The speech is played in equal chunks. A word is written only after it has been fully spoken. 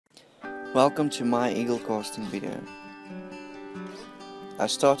Welcome to my eagle casting video. I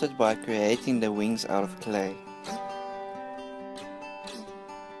started by creating the wings out of clay.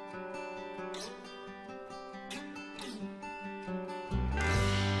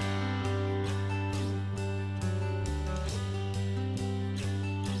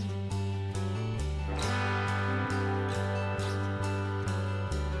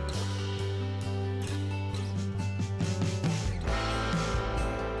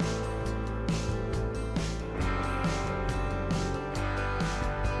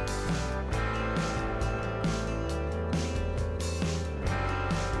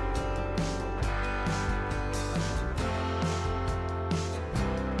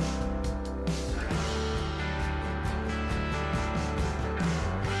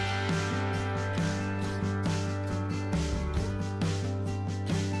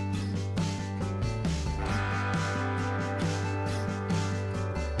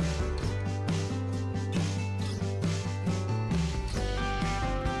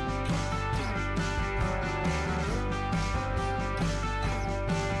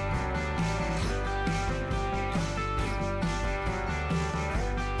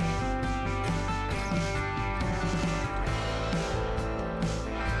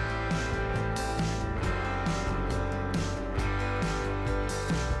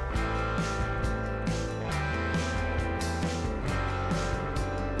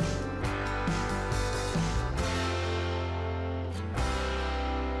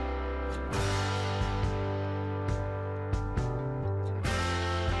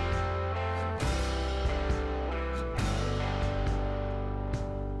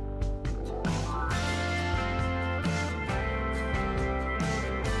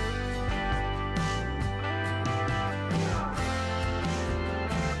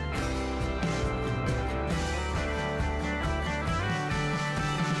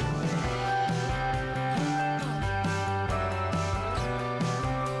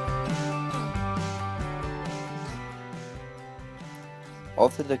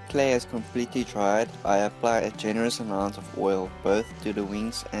 After the clay has completely dried, I apply a generous amount of oil both to the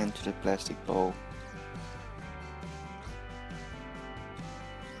wings and to the plastic bowl.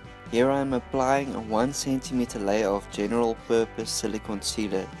 Here I am applying a 1 cm layer of general purpose silicone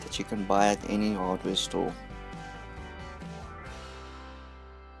sealer that you can buy at any hardware store.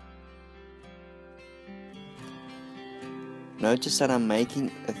 Notice that I'm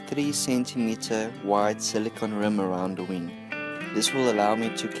making a 3 cm wide silicone rim around the wing. This will allow me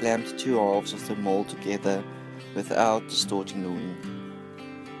to clamp the two halves of the mold together without distorting the wing.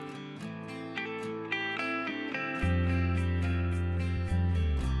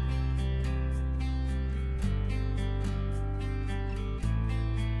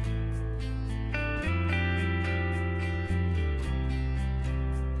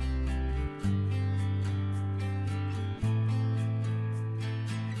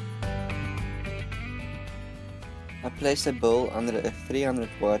 I placed a bowl under a 300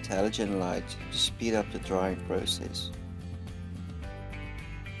 watt halogen light to speed up the drying process.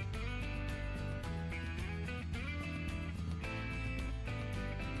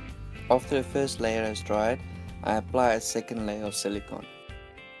 After the first layer has dried, I apply a second layer of silicone.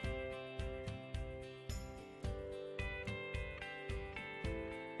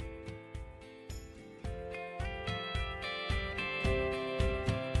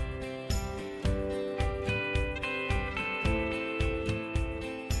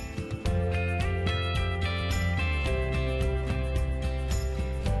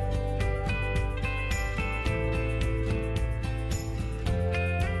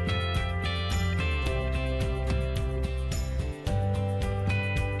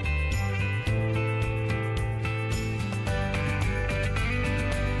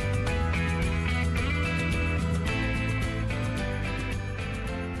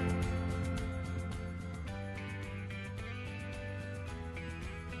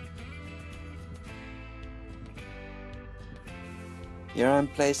 Here I am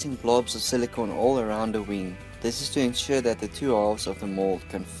placing blobs of silicone all around the wing. This is to ensure that the two halves of the mold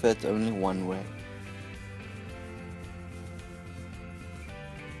can fit only one way.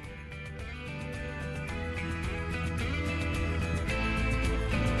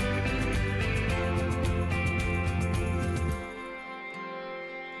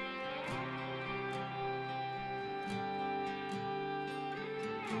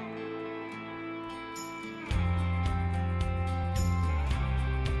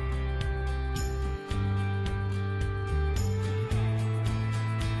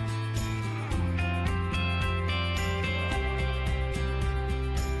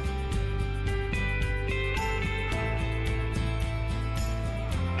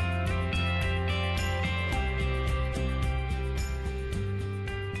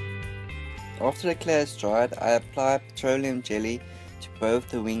 After the clay is dried, I apply petroleum jelly to both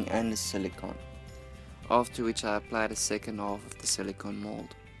the wing and the silicone, after which I apply the second half of the silicone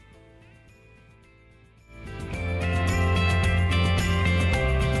mold.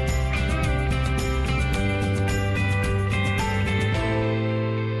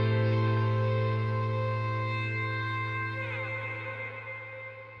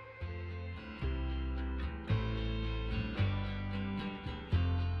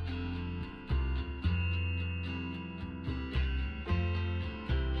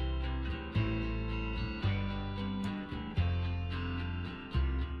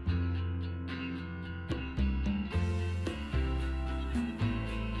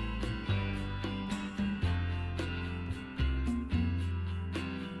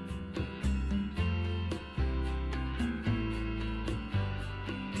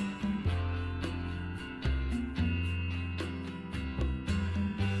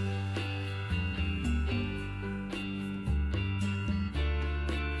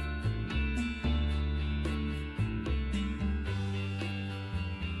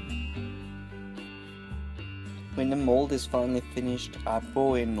 When the mold is finally finished, I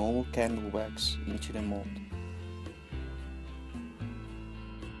pour in normal candle wax into the mold.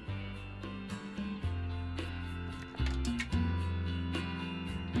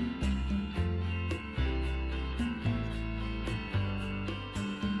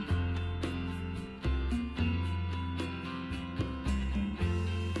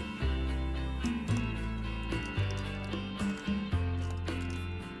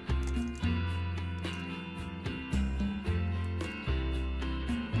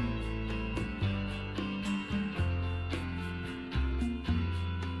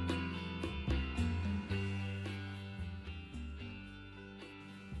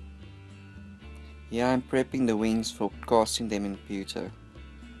 Here I'm prepping the wings for casting them in pewter.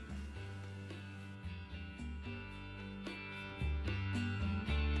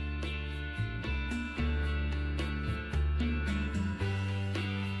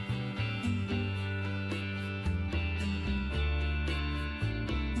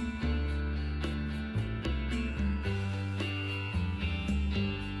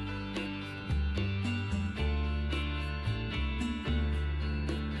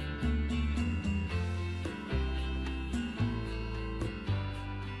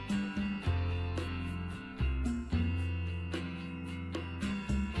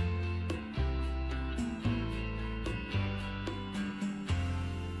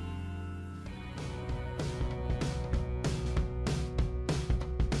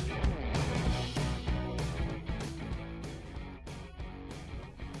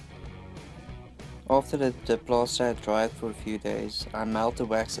 After the plaster had dried for a few days, I melt the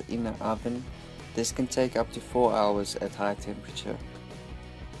wax in the oven. This can take up to 4 hours at high temperature.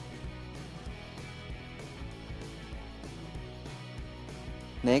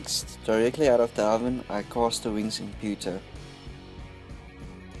 Next, directly out of the oven, I cast the wings in pewter.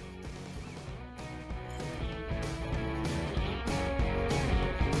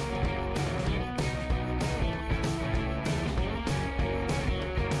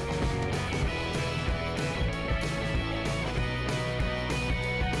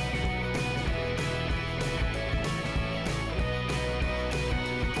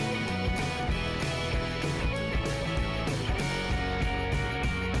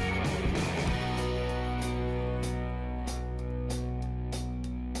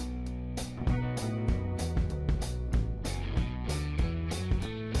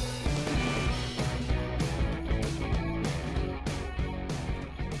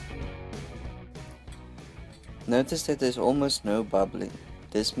 Notice that there's almost no bubbling.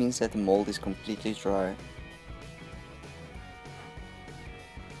 This means that the mold is completely dry.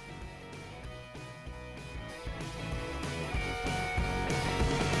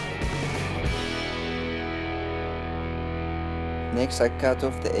 Next I cut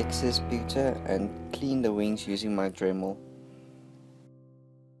off the excess pewter and clean the wings using my Dremel.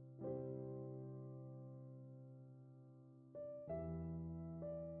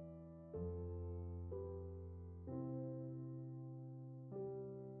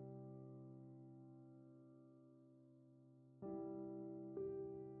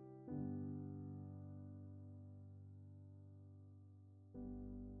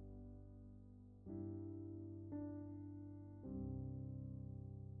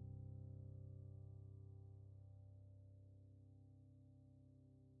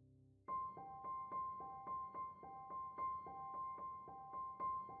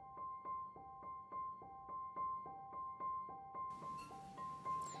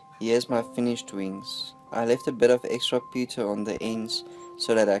 Here's my finished wings. I left a bit of extra pewter on the ends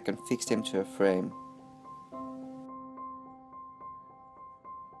so that I can fix them to a frame.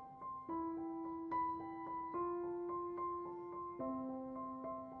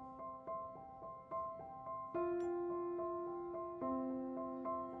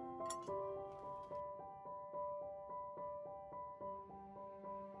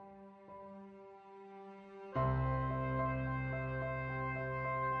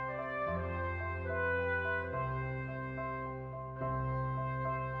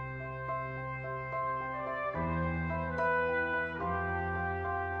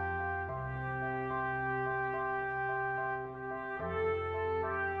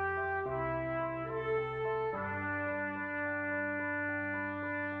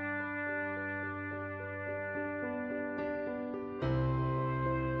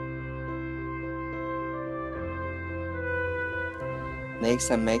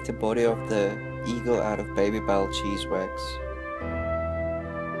 Next, I make the body of the eagle out of baby bell cheese wax.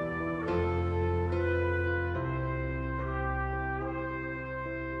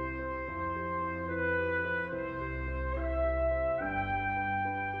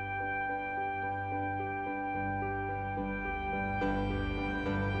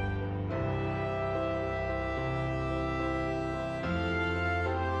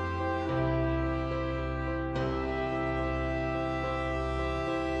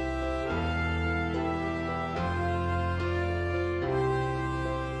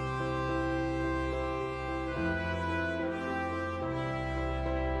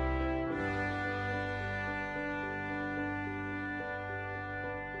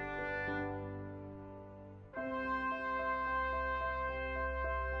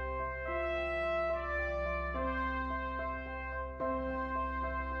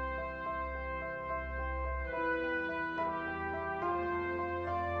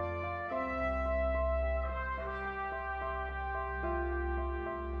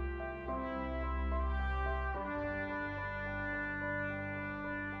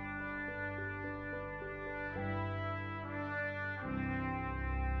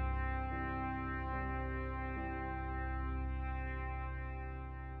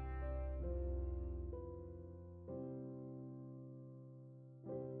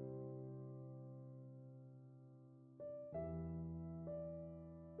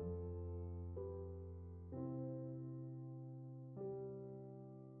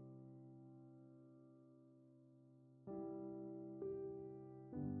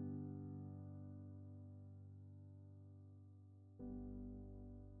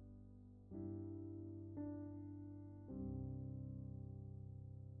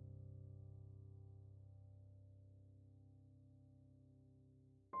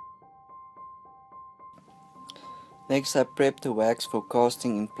 Next, I prep the wax for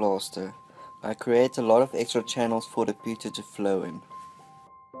casting in plaster. I create a lot of extra channels for the pewter to flow in.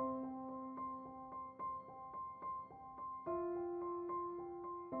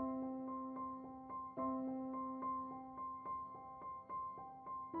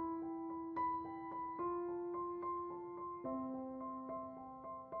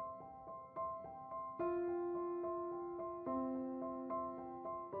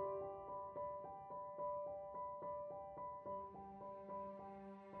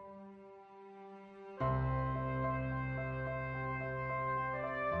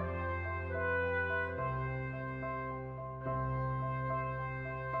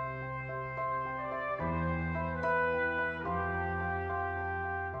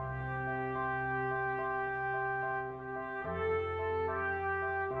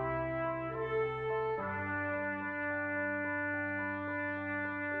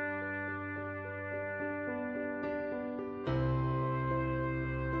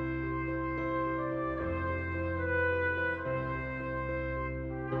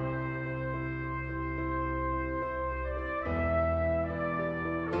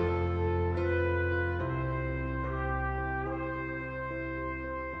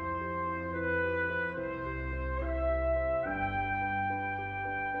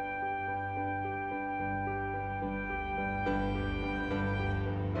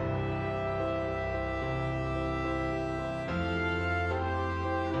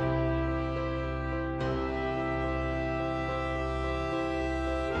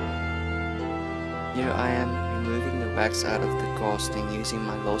 Here I am removing the wax out of the casting using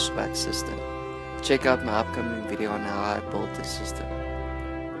my lost wax system. Check out my upcoming video on how I built this system.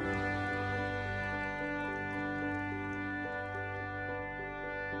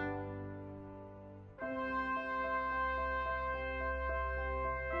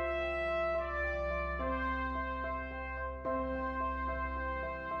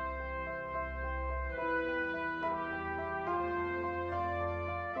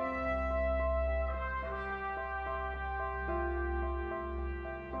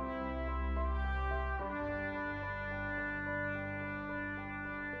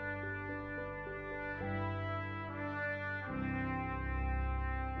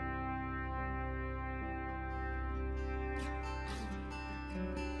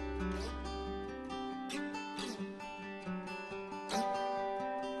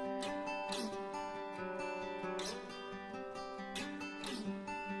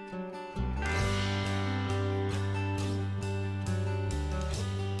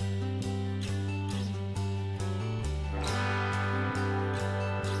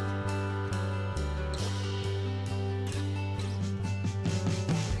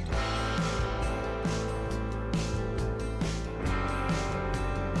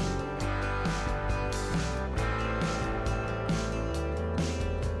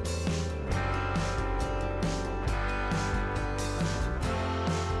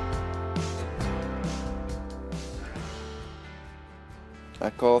 I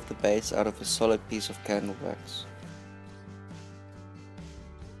carved the base out of a solid piece of candle wax.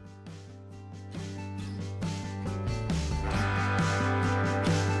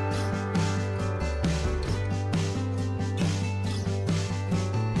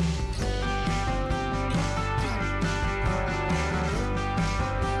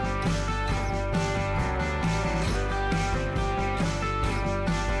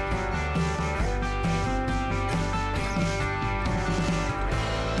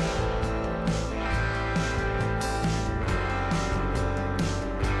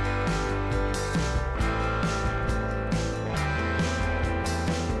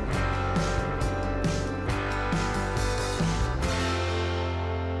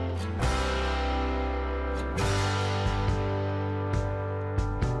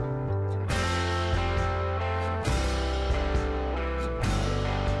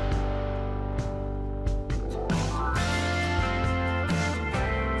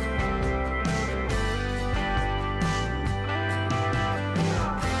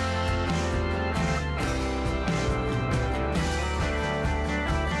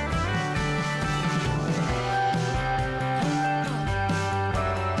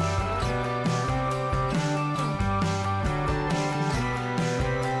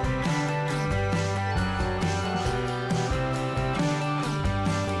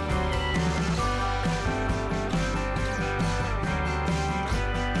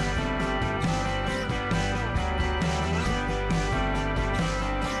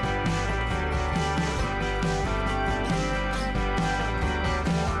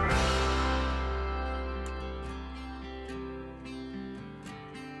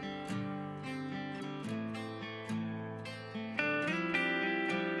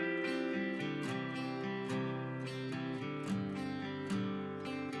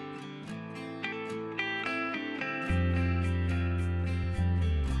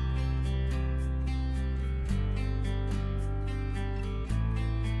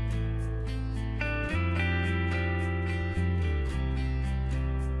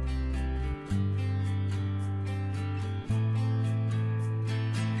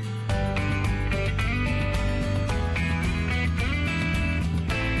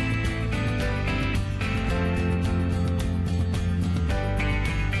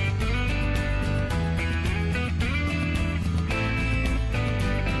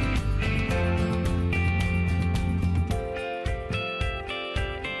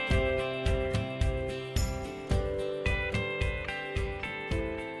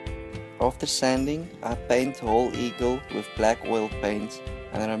 After sanding, I paint the whole eagle with black oil paint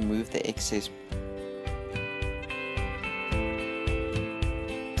and then remove the excess.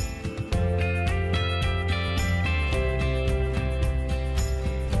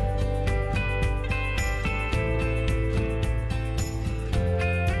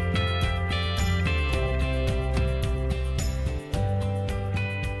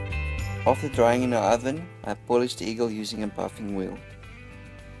 After drying in the oven, I polish the eagle using a buffing wheel.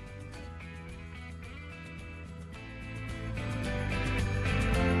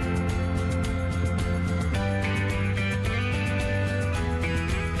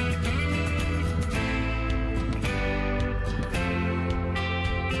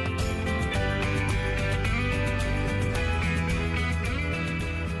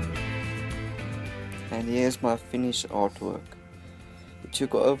 And here's my finished artwork. It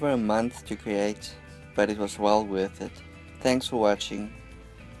took over a month to create, but it was well worth it. Thanks for watching.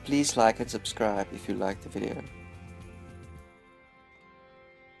 Please like and subscribe if you liked the video.